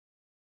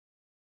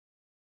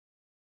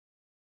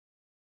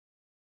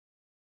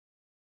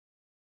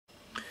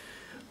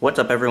What's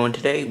up everyone,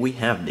 today we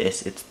have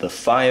this. It's the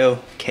FiiO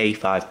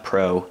K5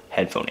 Pro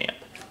headphone amp.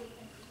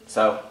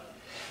 So,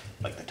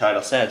 like the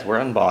title says, we're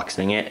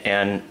unboxing it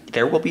and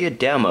there will be a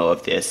demo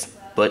of this,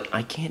 but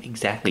I can't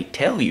exactly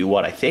tell you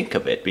what I think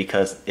of it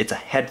because it's a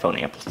headphone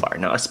amplifier,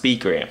 not a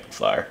speaker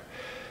amplifier.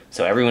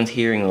 So everyone's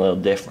hearing a little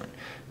different.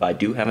 But I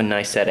do have a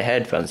nice set of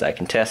headphones I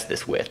can test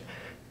this with,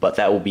 but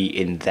that will be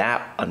in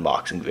that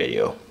unboxing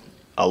video.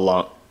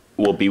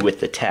 Will be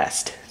with the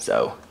test.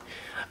 So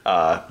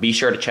be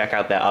sure to check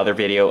out that other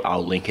video.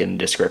 I'll link it in the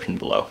description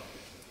below.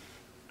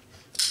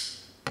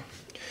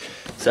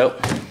 So,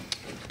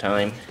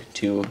 time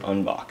to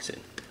unbox it.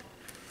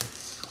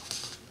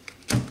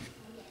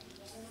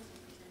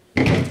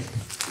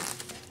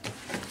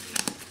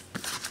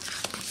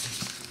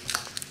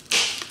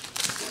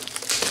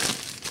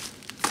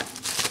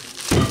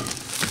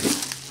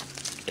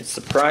 It's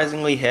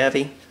surprisingly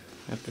heavy,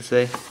 I have to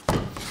say.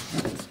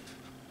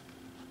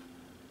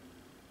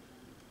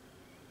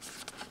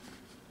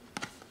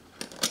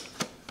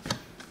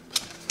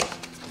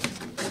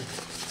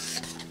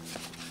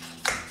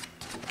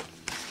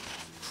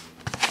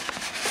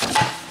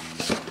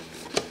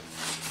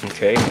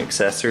 Okay,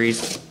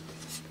 accessories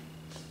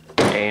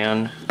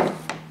and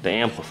the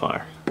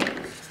amplifier.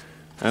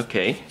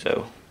 Okay,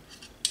 so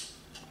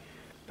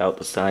about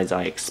the size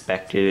I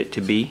expected it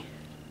to be.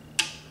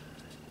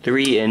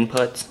 3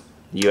 inputs,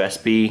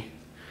 USB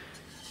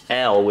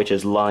L, which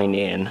is line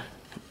in,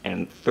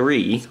 and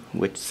 3,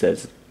 which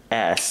says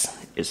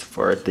S, is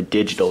for the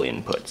digital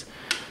inputs,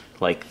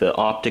 like the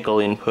optical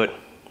input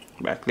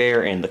back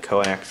there and the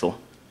coaxial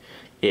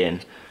in.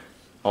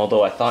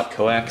 Although I thought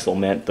coaxial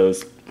meant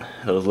those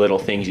little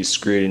things you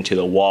screwed into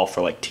the wall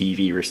for like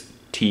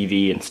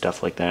TV and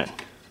stuff like that.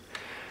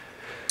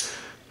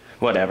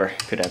 Whatever,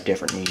 could have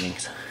different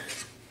meanings.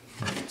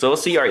 So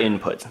let's see our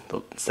inputs,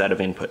 the set of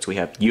inputs. We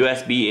have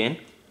USB in,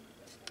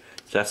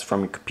 so that's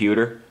from your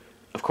computer.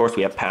 Of course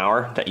we have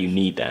power, that you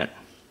need that.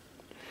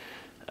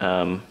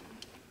 Line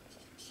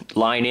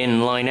in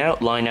and line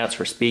out. Line out's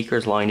for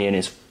speakers, line in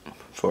is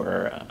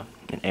for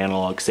an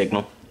analog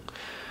signal.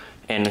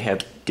 And we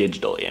have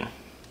digital in,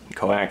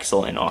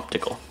 coaxial and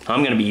optical. I'm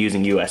going to be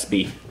using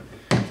USB.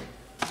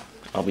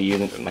 I'll be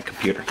using it with my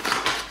computer.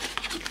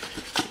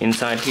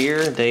 Inside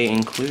here they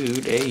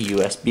include a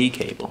USB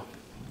cable.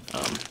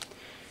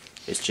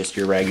 It's just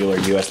your regular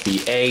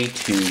USB-A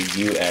to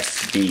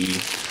USB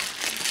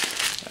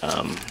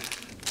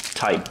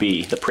Type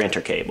B, the printer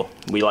cable.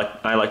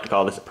 I like to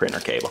call this a printer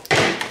cable.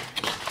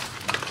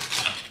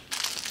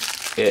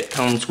 It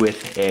comes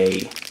with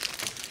a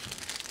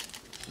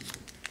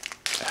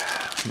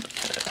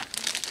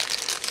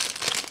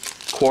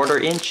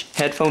quarter-inch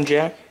headphone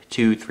jack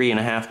to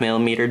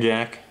 3.5mm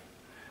jack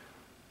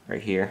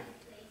right here.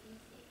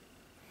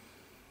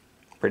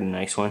 Pretty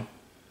nice one.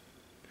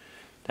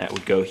 That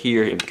would go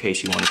here in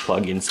case you want to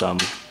plug in some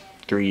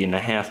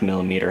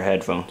 3.5mm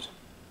headphones.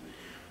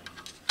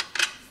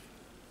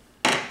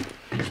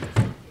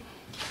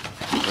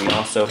 We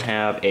also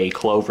have a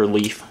clover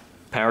leaf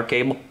power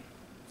cable,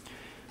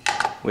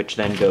 which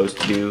then goes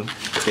to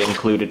the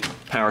included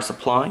power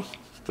supply,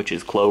 which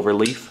is clover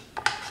leaf.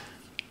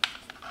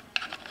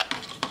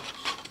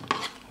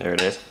 There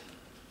it is.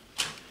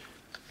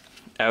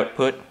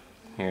 Output,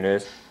 here it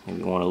is, if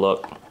you want to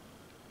look.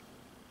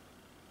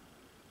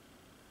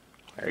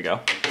 There you go.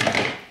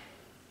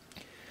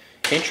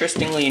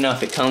 Interestingly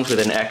enough, it comes with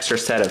an extra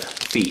set of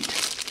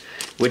feet,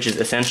 which is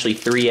essentially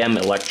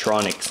 3M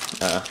electronics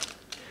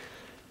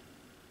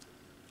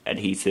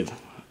adhesive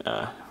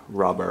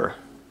rubber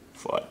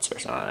foots or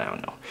something, I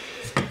don't know.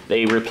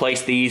 They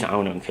replace these, I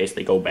don't know, in case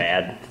they go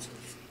bad.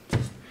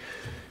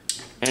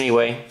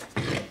 Anyway,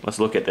 let's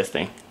look at this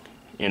thing.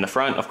 In the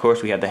front, of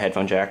course, we have the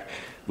headphone jack.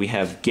 We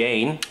have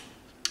gain,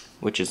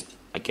 which is,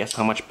 I guess,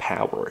 how much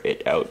power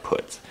it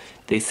outputs.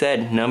 They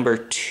said number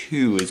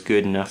 2 is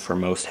good enough for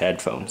most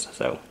headphones,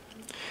 so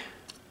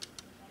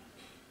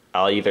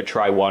I'll either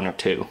try 1 or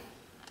 2.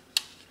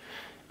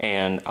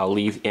 And I'll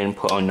leave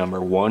input on number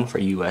 1 for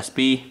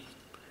USB.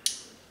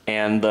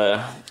 And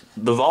the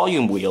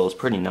volume wheel is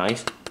pretty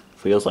nice.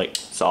 Feels like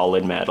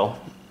solid metal.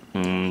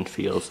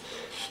 Feels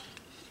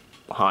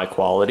high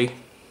quality.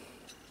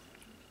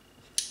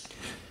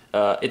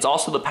 It's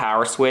also the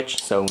power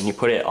switch, so when you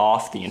put it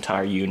off, the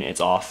entire unit is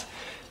off.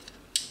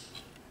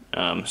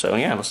 So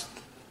yeah, let's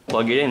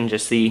plug it in and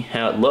just see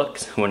how it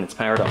looks when it's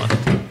powered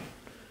on.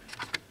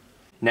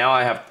 Now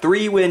I have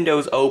 3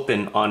 windows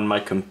open on my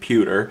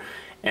computer,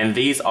 and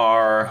these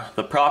are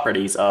the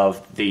properties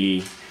of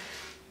the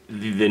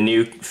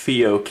new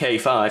FiiO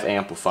K5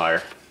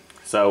 amplifier.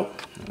 So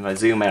if I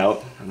zoom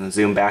out, I'm going to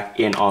zoom back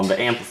in on the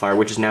amplifier,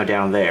 which is now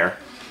down there.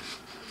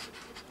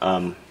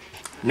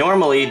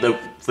 Normally the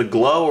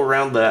glow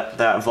around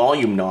that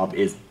volume knob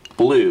is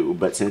blue,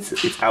 but since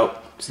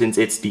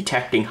it's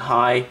detecting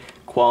high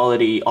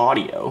quality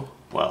audio,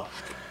 well,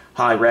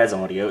 high res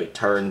audio, it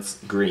turns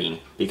green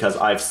because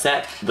I've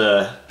set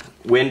the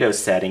Windows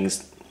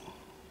settings,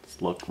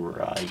 let's look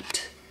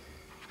right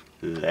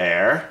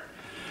there,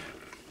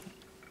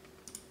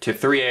 to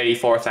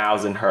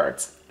 384,000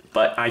 hertz.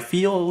 but I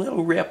feel a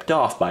little ripped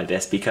off by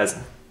this because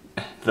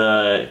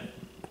the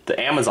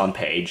Amazon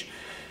page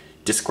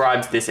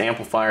describes this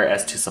amplifier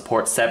as to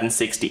support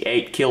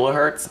 768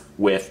 kilohertz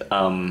with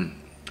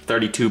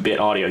 32-bit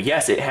audio.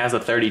 Yes, it has a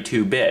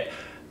 32-bit,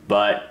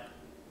 but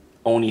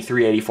only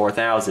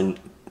 384,000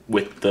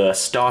 with the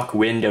stock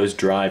Windows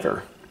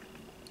driver.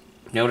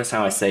 Notice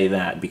how I say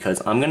that,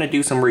 because I'm gonna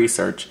do some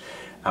research.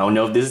 I don't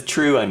know if this is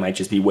true, I might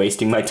just be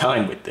wasting my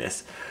time with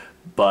this,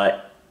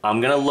 but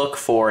I'm gonna look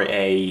for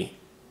a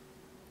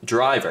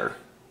driver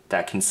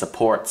that can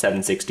support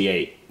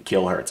 768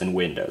 kilohertz in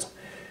Windows.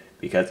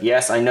 Because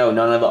yes, I know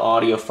none of the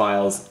audio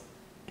files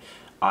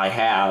I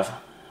have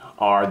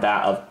are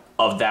that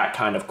of that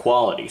kind of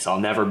quality, so I'll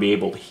never be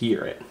able to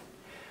hear it.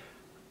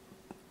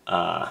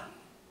 But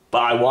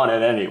I want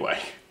it anyway,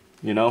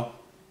 you know?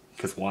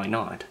 Because why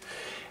not?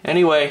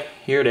 Anyway,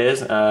 here it is,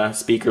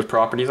 speakers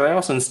properties. I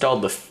also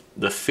installed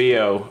the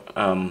FiiO,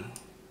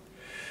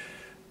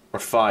 or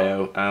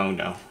FiiO, I don't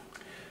know,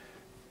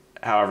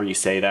 however you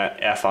say that,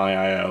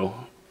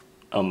 FiiO,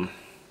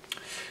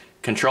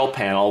 control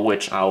panel,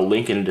 which I'll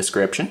link in the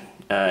description.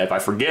 If I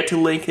forget to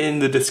link in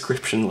the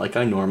description like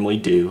I normally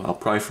do, I'll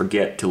probably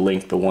forget to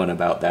link the one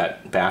about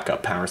that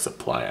backup power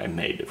supply I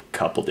made a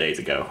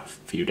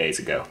few days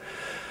ago.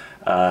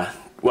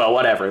 Well,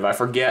 whatever, if I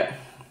forget,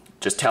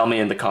 just tell me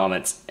in the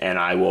comments and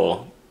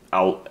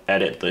I'll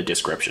edit the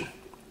description.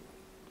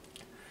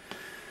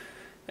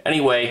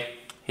 Anyway,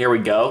 here we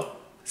go.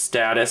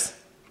 Status.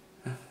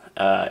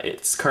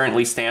 It's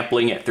currently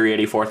sampling at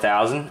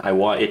 384,000. I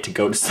want it to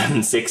go to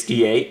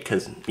 768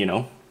 because, you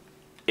know,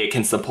 it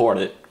can support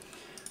it.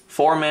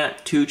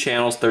 Format, 2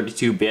 channels,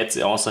 32 bits.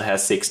 It also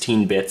has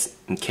 16 bits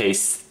in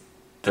case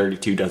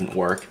 32 doesn't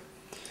work.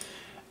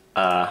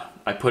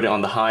 I put it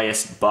on the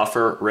highest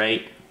buffer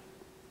rate.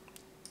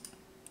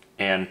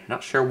 And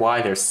not sure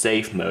why there's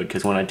safe mode,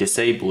 because when I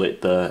disable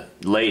it, the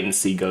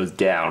latency goes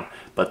down,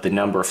 but the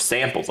number of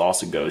samples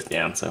also goes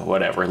down, so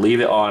whatever.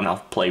 Leave it on, I'll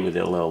play with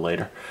it a little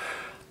later.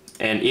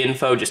 And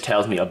info just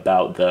tells me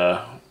about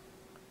the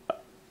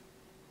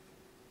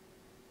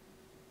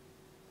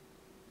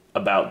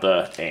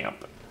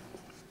amp.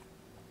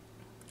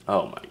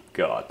 Oh my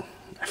god,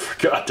 I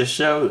forgot to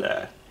show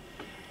that.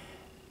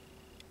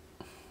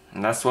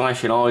 And that's when I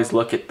should always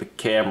look at the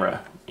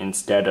camera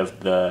instead of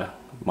the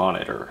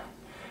monitor.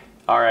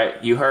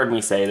 Alright, you heard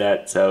me say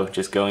that, so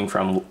just going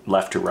from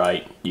left to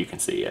right, you can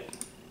see it.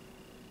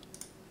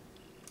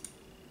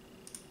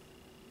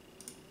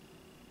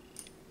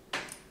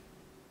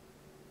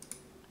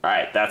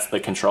 Alright, that's the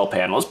control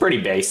panel. It's pretty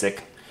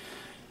basic.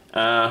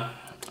 I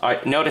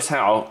notice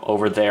how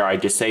over there I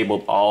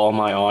disabled all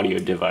my audio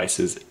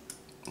devices.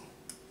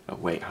 Oh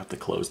wait, I have to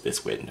close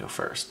this window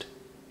first.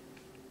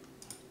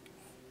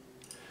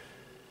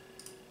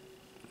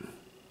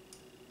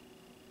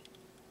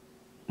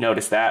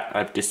 Notice that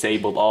I've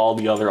disabled all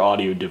the other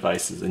audio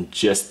devices and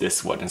just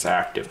this one is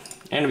active.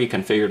 And if you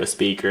configure the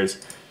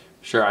speakers,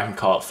 sure, I can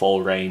call it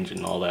full range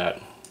and all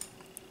that.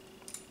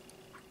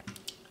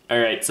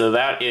 Alright, so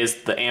that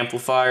is the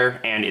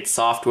amplifier and its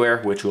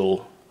software, which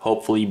will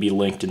hopefully be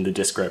linked in the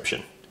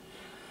description.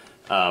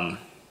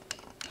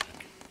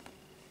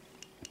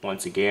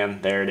 Once again,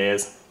 there it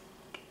is.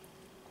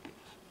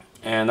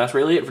 And that's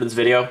really it for this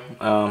video.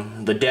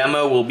 The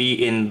demo will be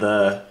in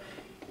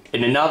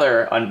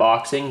another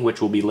unboxing,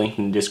 which will be linked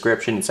in the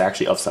description. It's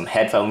actually of some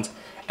headphones,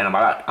 and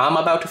I'm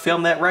about to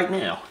film that right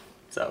now.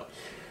 So,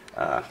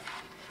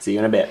 see you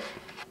in a bit.